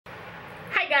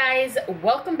guys,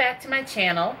 welcome back to my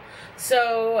channel.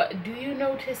 So, do you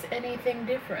notice anything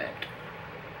different?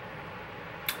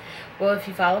 Well, if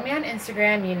you follow me on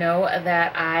Instagram, you know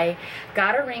that I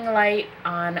got a ring light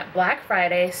on Black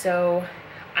Friday. So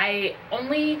I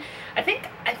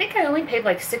think I only paid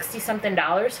like $60 something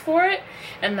for it,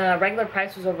 and the regular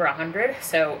price was over $100.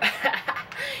 So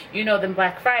you know them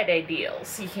Black Friday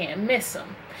deals, you can't miss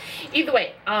them. Either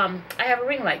way, I have a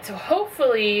ring light, so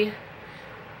hopefully,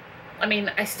 I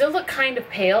mean, I still look kind of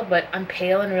pale, but I'm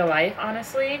pale in real life,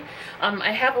 honestly.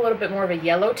 I have a little bit more of a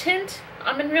yellow tint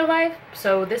in real life,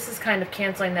 so this is kind of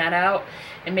canceling that out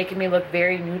and making me look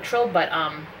very neutral, but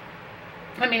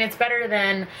I mean, it's better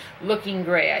than looking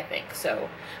gray, I think. So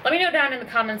let me know down in the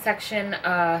comment section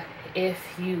if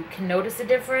you can notice a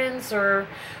difference or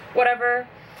whatever.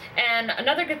 And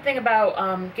another good thing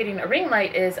about getting a ring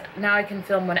light is now I can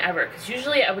film whenever, because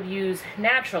usually I would use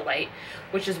natural light,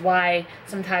 which is why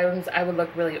sometimes I would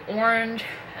look really orange,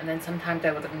 and then sometimes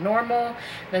I would look normal,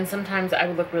 then sometimes I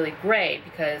would look really gray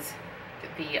because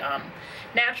the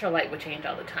natural light would change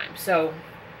all the time. So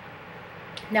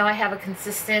now I have a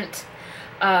consistent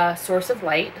source of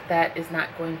light that is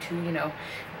not going to, you know,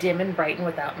 dim and brighten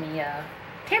without me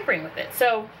tampering with it.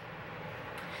 So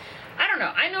I don't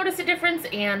know, I noticed a difference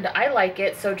and I like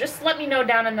it, so just let me know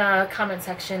down in the comment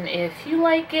section if you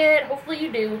like it. Hopefully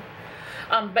you do.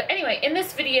 But anyway, in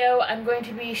this video I'm going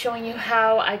to be showing you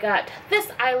how I got this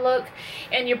eye look,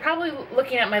 and you're probably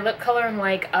looking at my lip color and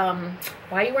like, why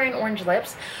are you wearing orange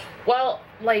lips? Well,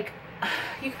 like,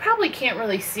 you probably can't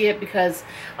really see it because,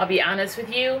 I'll be honest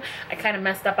with you, I kind of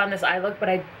messed up on this eye look, but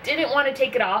I didn't want to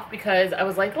take it off because I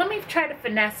was like, let me try to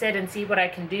finesse it and see what I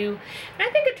can do, and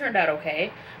I think it turned out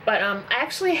okay. But I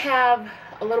actually have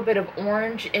a little bit of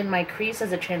orange in my crease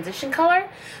as a transition color,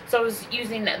 so I was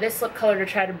using this lip color to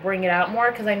try to bring it out more,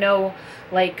 because I know,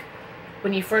 like,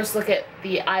 when you first look at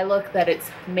the eye look that it's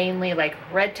mainly like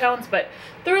red tones, but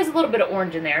there is a little bit of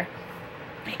orange in there.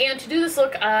 And to do this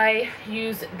look, I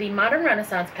use the Modern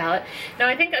Renaissance palette. Now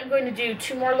I think I'm going to do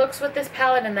 2 more looks with this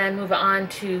palette and then move on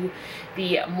to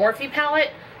the Morphe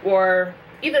palette, or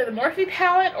either the Morphe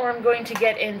palette or I'm going to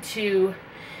get into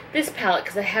this palette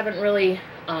because I haven't really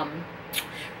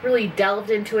delved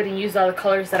into it and used all the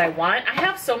colors that I want. I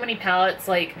have so many palettes,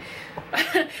 like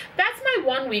that's my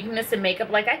one weakness in makeup.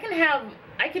 Like I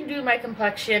can do my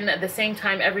complexion at the same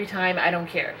time every time, I don't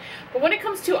care. But when it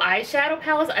comes to eyeshadow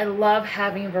palettes, I love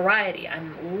having variety.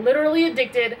 I'm literally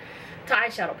addicted to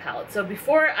eyeshadow palettes. So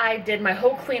before I did my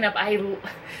whole cleanup, I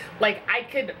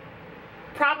could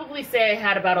probably say I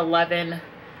had about 11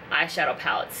 eyeshadow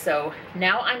palettes. So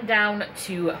now I'm down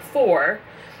to 4.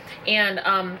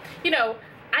 And you know,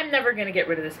 I'm never gonna get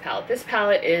rid of this palette. This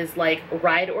palette is like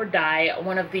ride or die,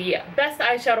 one of the best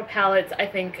eyeshadow palettes I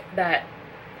think that,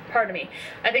 pardon me,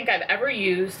 I think I've ever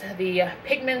used. The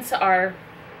pigments are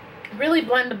really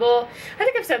blendable. I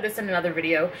think I've said this in another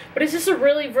video, but it's just a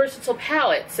really versatile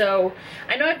palette. So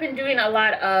I know I've been doing a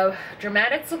lot of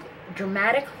dramatic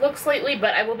looks lately,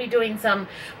 but I will be doing some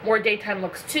more daytime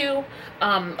looks too.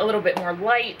 A little bit more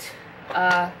light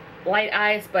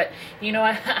eyes, but you know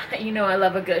I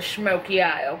love a good Schmokey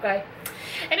eye, okay?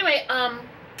 Anyway,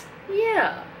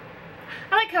 yeah.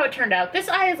 I like how it turned out. This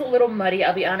eye is a little muddy,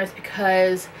 I'll be honest,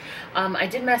 because I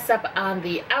did mess up on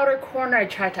the outer corner. I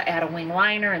tried to add a wing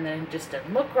liner and then it just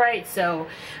didn't look right, so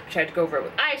I tried to go over it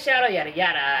with eyeshadow, yada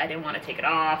yada. I didn't want to take it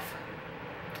off.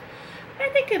 I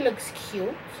think it looks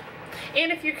cute.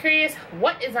 And if you're curious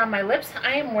what is on my lips,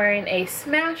 I am wearing a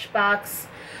Smashbox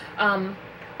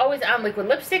Always On liquid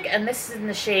lipstick, and this is in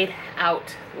the shade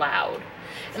Out Loud.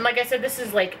 And like I said, this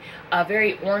is like a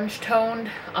very orange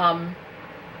toned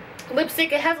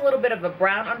lipstick. It has a little bit of a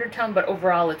brown undertone, but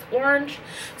overall it's orange.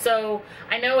 So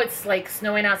I know it's like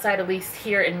snowing outside, at least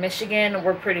here in Michigan.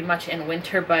 We're pretty much in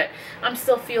winter, but I'm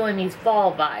still feeling these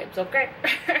fall vibes, okay?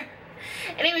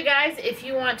 Anyway guys, if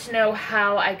you want to know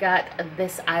how I got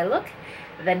this eye look,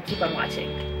 then keep on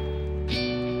watching.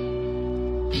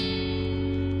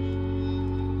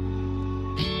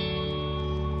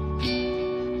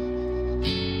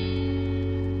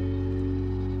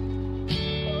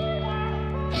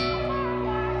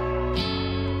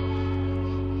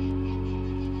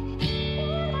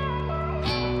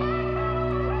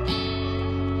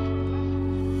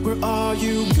 Where are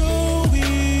you going?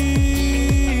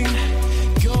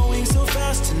 Going so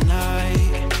fast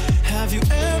tonight. Have you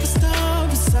ever stopped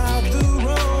beside the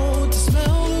road to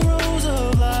smell the rose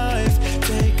of life?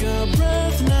 Take a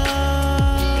breath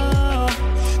now.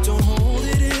 Don't hold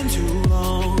it in too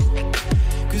long,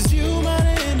 'cause you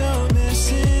might end up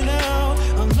missing out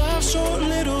on life's short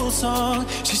little song.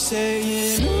 She's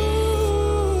saying,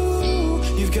 ooh,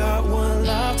 you've got one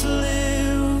life.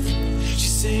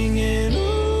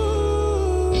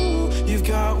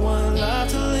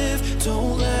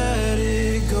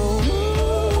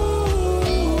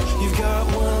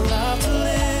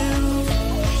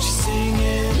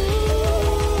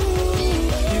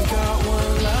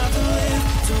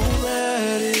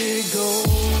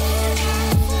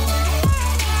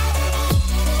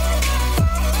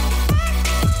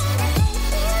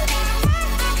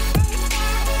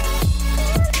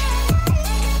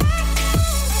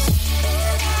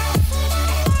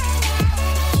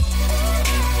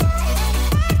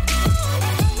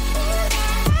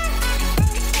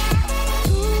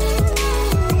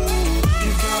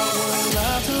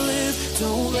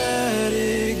 don't let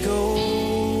it go.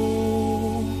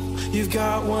 You've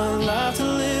got one life to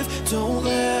live, don't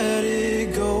let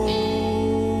it go.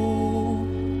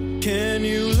 Can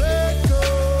you let go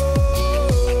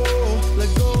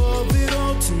of it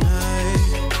all tonight?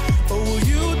 Or will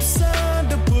you decide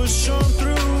to push on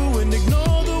through and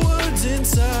ignore the words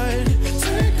inside?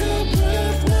 Take a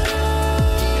breath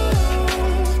now,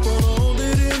 don't hold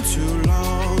it in too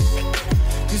long,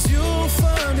 'cause you'll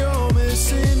find you're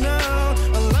missing out.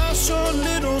 A last short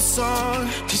little song,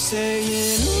 she's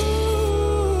saying,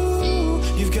 ooh,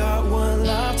 you've got one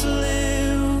life to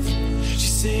live.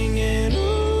 She's singing,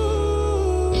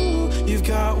 ooh, you've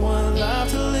got one life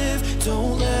to live,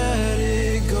 don't let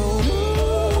it go.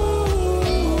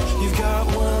 Ooh, you've got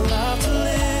one life to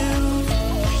live.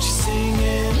 She's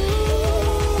singing, ooh,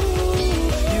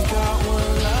 you've got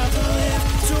one life to live,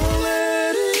 don't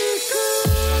let it go.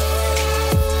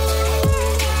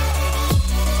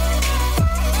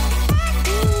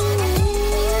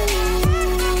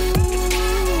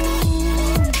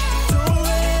 Don't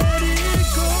let it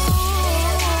go.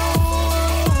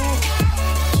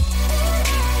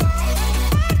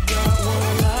 Got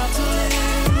one life to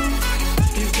live.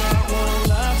 You've got one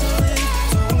life to live.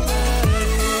 Don't let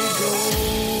it go.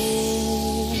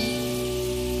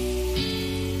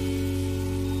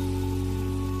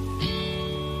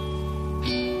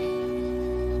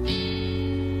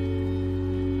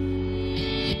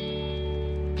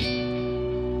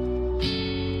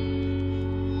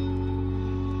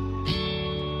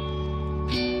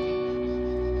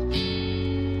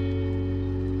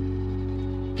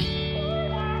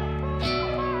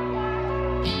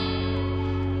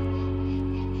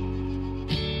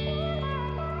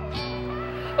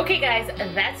 Okay guys,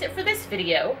 that's it for this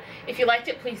video. If you liked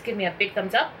it, please give me a big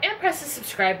thumbs up and press the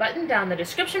subscribe button down in the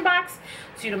description box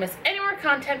so you don't miss any more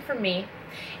content from me.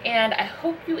 And I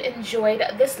hope you enjoyed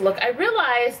this look. I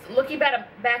realized, looking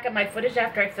back at my footage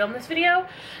after I filmed this video,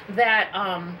 that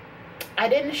I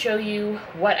didn't show you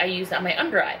what I used on my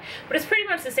under eye. But it's pretty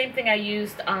much the same thing I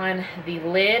used on the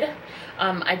lid.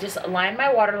 I just lined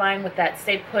my waterline with that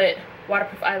Stay Put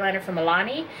waterproof eyeliner from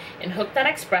Milani and hooked on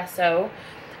Espresso.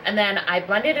 And then I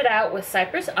blended it out with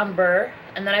Cypress Umber,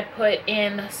 and then I put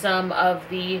in some of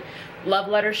the Love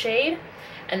Letter shade,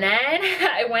 and then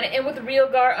I went in with Real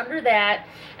Gar under that,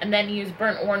 and then used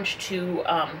Burnt Orange to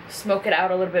smoke it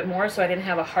out a little bit more so I didn't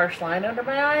have a harsh line under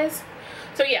my eyes.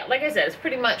 So yeah, like I said, it's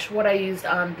pretty much what I used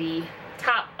on the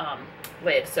top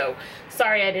lid, so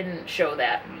sorry I didn't show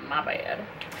that, my bad.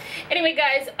 Anyway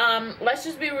guys, let's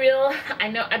just be real. I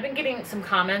know I've been getting some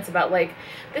comments about like,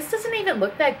 this doesn't even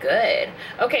look that good.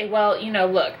 Okay, well, you know,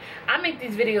 look, I make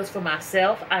these videos for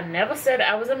myself. I never said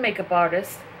I was a makeup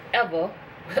artist, ever.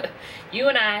 You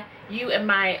and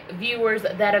my viewers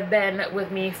that have been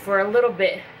with me for a little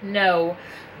bit know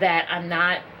that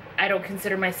I don't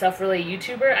consider myself really a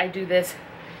YouTuber. I do this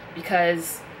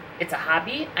because it's a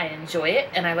hobby, I enjoy it,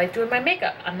 and I like doing my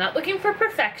makeup. I'm not looking for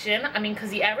perfection. I mean, because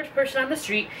the average person on the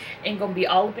street ain't gonna be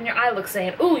all up in your eye look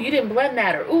saying, ooh, you didn't blend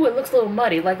that, or ooh, it looks a little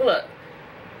muddy. Like, look,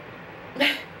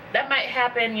 that might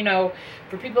happen, you know,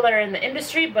 for people that are in the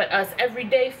industry, but us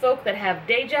everyday folk that have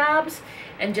day jobs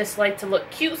and just like to look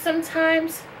cute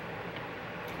sometimes,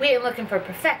 we ain't looking for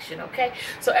perfection, okay?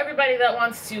 So everybody that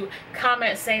wants to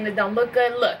comment saying it don't look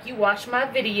good, look, you watched my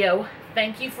video,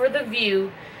 thank you for the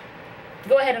view.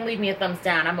 Go ahead and leave me a thumbs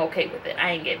down. I'm okay with it.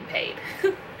 I ain't getting paid.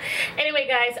 Anyway,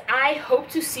 guys, I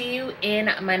hope to see you in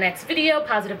my next video.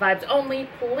 Positive vibes only,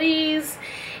 please.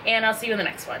 And I'll see you in the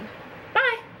next one.